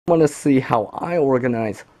Want to see how I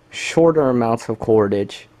organize shorter amounts of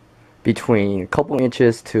cordage between a couple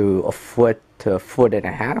inches to a foot and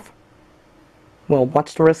a half? Well,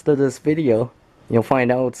 watch the rest of this video. You'll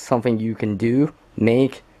find out something you can do,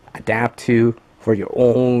 make, adapt to for your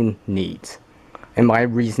own needs. And my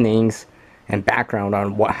reasonings and background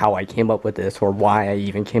on how I came up with this, or why I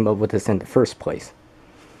even came up with this in the first place.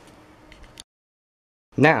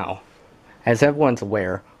 Now, as everyone's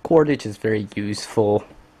aware, cordage is very useful.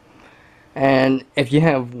 And if you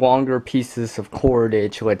have longer pieces of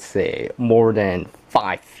cordage, let's say more than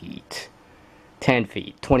 5 feet, 10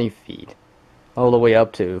 feet, 20 feet, all the way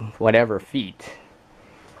up to whatever feet,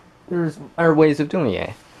 there are ways of doing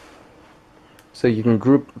it. So you can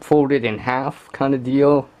fold it in half kind of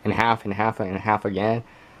deal, in half and half and half again,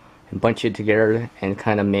 and bunch it together and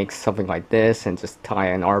kind of make something like this, and just tie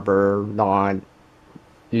an arbor knot,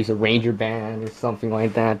 use a ranger band or something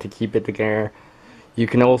like that to keep it together. You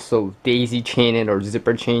can also daisy chain it or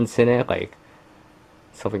zipper chain it, like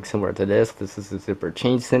something similar to this. This is a zipper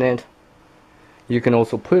chain it. You can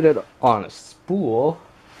also put it on a spool.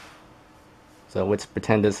 So let's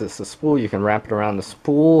pretend this is a spool. You can wrap it around the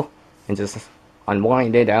spool and just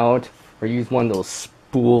unwind it out, or use one of those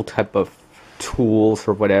spool type of tools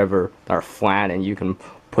or whatever that are flat, and you can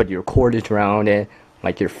put your cordage around it,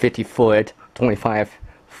 like your 50-foot,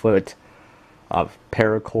 25-foot of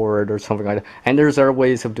paracord or something like that. And there's other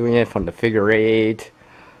ways of doing it, from the figure 8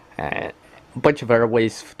 and a bunch of other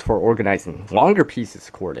ways for organizing longer pieces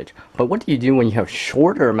of cordage. But what do you do when you have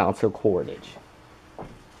shorter amounts of cordage?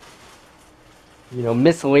 You know,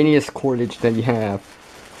 miscellaneous cordage that you have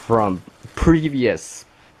from previous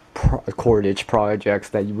cordage projects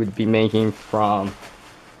that you would be making from,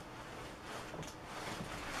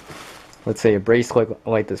 let's say, a bracelet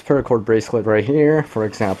like this paracord bracelet right here, for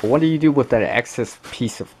example. What do you do with that excess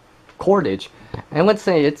piece of cordage? And let's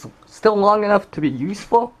say it's still long enough to be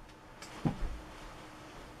useful.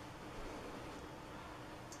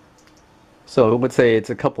 So let's say it's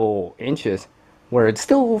a couple inches where it's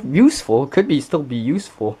still useful, could still be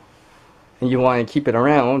useful, and you want to keep it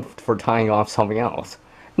around for tying off something else.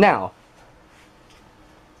 Now,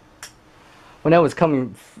 when I was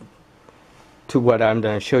coming to what I'm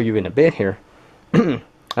going to show you in a bit here, I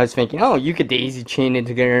was thinking, oh, you could daisy chain it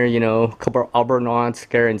together, you know, a couple of arbor knots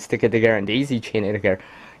together and stick it together and daisy chain it together.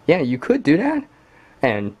 Yeah, you could do that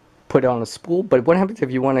and put it on a spool, but what happens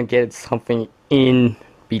if you want to get something in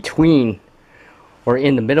between or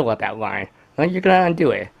in the middle of that line? Well, you're going to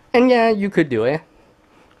undo it. And yeah, you could do it.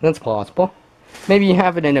 That's possible. Maybe you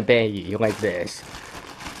have it in a baggie like this,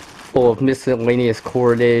 full of miscellaneous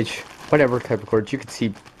cordage, whatever type of cordage. You could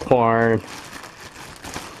see yarn,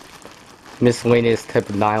 miscellaneous type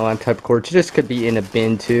of nylon type of cordage. This could be in a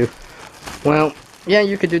bin too. Well, yeah,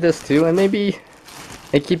 you could do this too, and maybe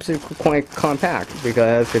it keeps it quite compact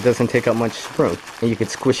because it doesn't take up much room, and you could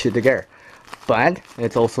squish it together. But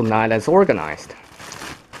it's also not as organized,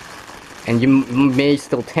 and you may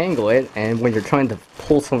still tangle it. And when you're trying to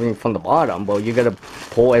pull something from the bottom, well, you gotta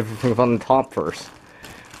pull everything from the top first,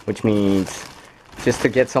 which means just to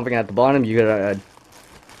get something at the bottom, you gotta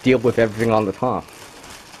deal with everything on the top.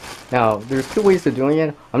 Now, there's two ways of doing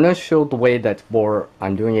it. I'm going to show the way that's more,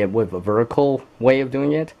 I'm doing it with a vertical way of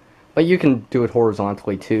doing it, but you can do it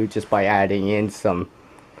horizontally too, just by adding in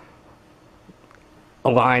a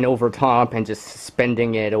line over top and just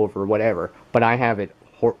suspending it over whatever. But I have it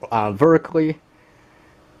vertically,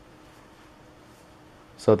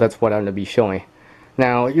 so that's what I'm going to be showing.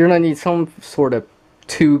 Now, you're going to need some sort of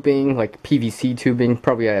tubing, like PVC tubing,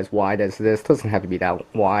 probably as wide as this. Doesn't have to be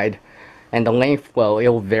that wide. And the length, well,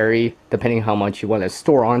 it'll vary depending how much you want to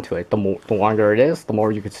store onto it. The longer it is, the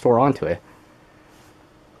more you could store onto it.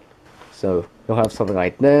 So you'll have something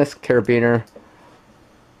like this, carabiner,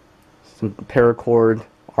 some paracord,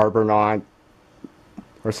 arbor knot,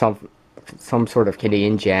 or some sort of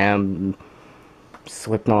Canadian jam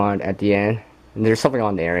slip knot at the end. And there's something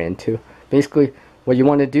on the air end too. Basically, what you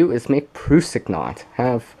want to do is make prusik knot.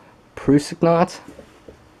 Have prusik knots.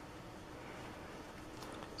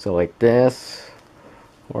 So like this,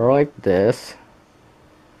 or like this,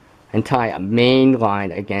 and tie a main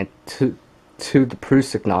line again to the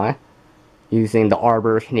prusik knot using the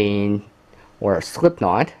arbor, Canadian, or a slip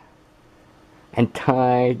knot, and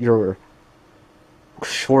tie your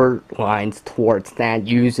short lines towards that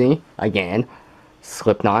using, again,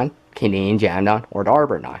 slip knot, Canadian jam knot, or the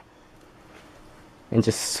arbor knot, and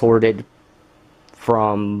just sort it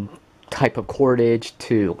from type of cordage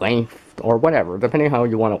to length or whatever, depending how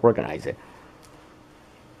you want to organize it.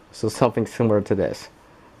 So something similar to this.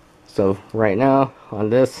 So right now on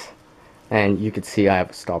this, and you can see I have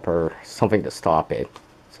a stopper, something to stop it.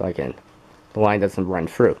 So so the line doesn't run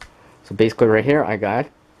through. So basically right here I got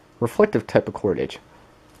reflective type of cordage.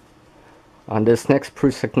 On this next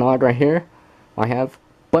prusik knot right here, I have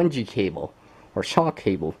bungee cable or shock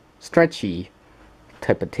cable, stretchy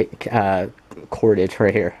type of cordage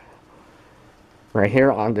right here. Right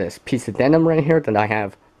here on this piece of denim right here that I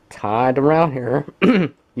have tied around here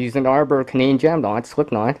using the Arbor Canadian jam knot,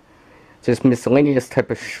 slip knot, just miscellaneous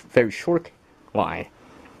type of very short line.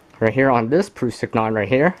 Right here on this prusik knot right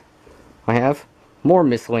here, I have more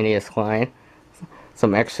miscellaneous line,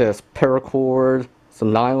 some excess paracord,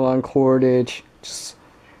 some nylon cordage, just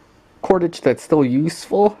cordage that's still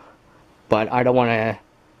useful, but I don't want to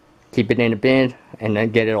keep it in a bin and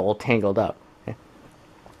then get it all tangled up.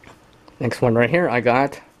 Next one right here, I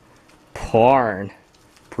got Parn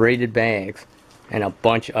braided bags and a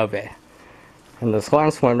bunch of it. And this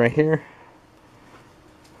last one right here,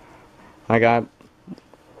 I got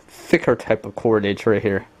thicker type of cordage right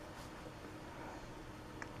here.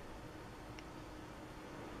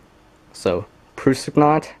 So prusik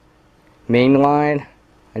knot, main line,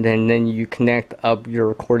 and then you connect up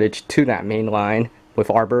your cordage to that main line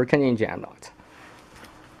with Arbor Canadian jam knots.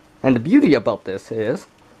 And the beauty about this is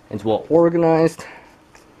it's well organized.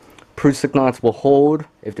 Prusik knots will hold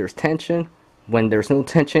if there's tension. When there's no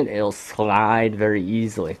tension, it'll slide very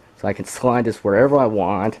easily. So I can slide this wherever I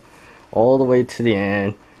want, all the way to the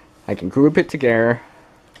end. I can group it together,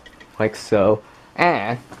 like so.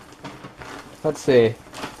 And, let's see,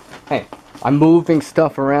 hey, I'm moving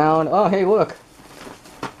stuff around. Oh, hey, look.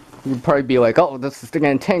 You'd probably be like, oh, this is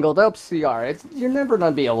getting tangled up, CR. You're never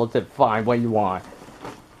going to be able to find what you want.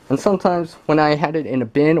 And sometimes when I had it in a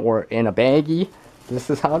bin or in a baggie, this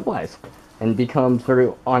is how it was. And it becomes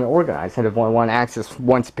very unorganized. And if I want to access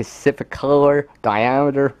one specific color,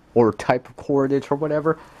 diameter, or type of cordage or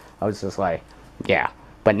whatever, I was just like, yeah.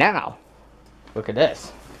 But now, look at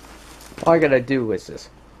this. All I gotta do is just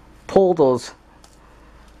pull those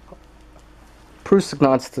prusik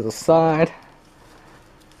knots to the side,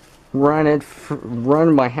 run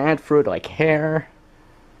my hand through it like hair,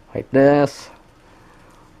 like this.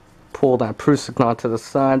 Pull that prusik knot to the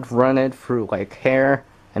side, run it through like hair,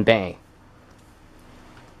 and bang.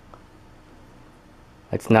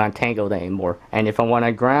 It's not tangled anymore. And if I want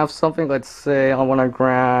to grab something, let's say I want to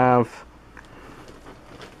grab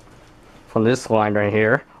from this line right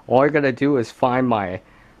here, all I gotta do is find my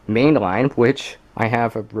main line, which I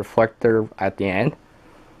have a reflector at the end.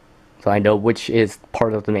 So I know which is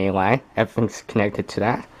part of the main line. Everything's connected to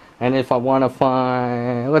that. And if I want to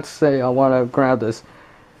find, let's say I want to grab this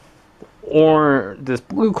or this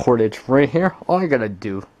blue cordage right here, all I gotta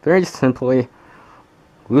do, very simply,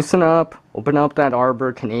 loosen up, open up that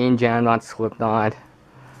Arbor Canadian jam knot slip knot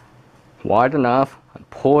wide enough, and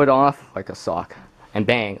pull it off like a sock. And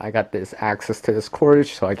bang, I got this access to this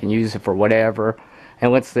cordage so I can use it for whatever.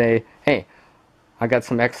 And let's say, hey, I got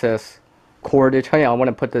some excess cordage. Hey, I want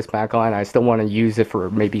to put this back on. I still want to use it for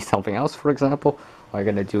maybe something else, for example. All I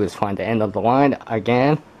gotta do is find the end of the line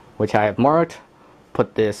again, which I have marked,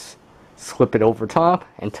 put this, slip it over top,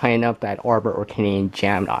 and tighten up that Arbor or Canadian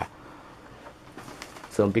jam knot.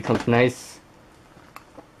 So it becomes nice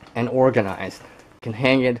and organized. You can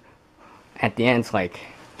hang it at the ends like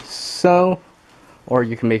so, or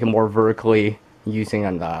you can make it more vertically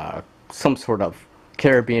using some sort of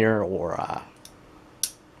carabiner or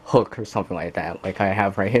hook or something like that, like I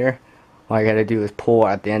have right here. All I gotta do is pull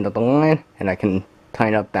at the end of the line, and I can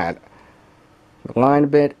tighten up that line a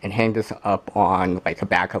bit and hang this up on like the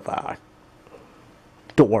back of a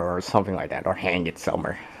door or something like that, or hang it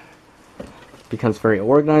somewhere. Becomes very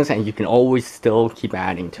organized, and you can always still keep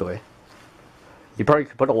adding to it. You probably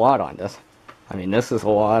could put a lot on this. I mean, this is a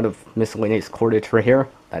lot of miscellaneous cordage right here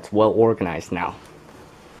that's well organized now.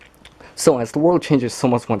 So as the world changes so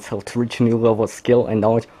much oneself to reach a new level of skill and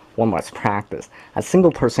knowledge, one must practice. A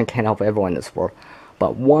single person can't help everyone in this world,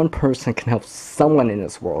 but one person can help someone in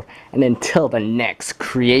this world. And until the next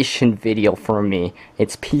creation video from me,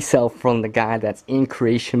 it's peace out from the guy that's in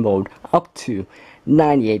creation mode up to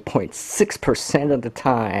 98.6% of the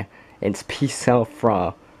time. It's peace out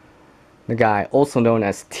from the guy also known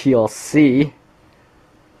as TLC,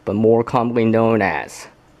 but more commonly known as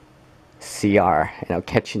CR. And I'll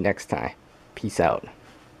catch you next time. Peace out.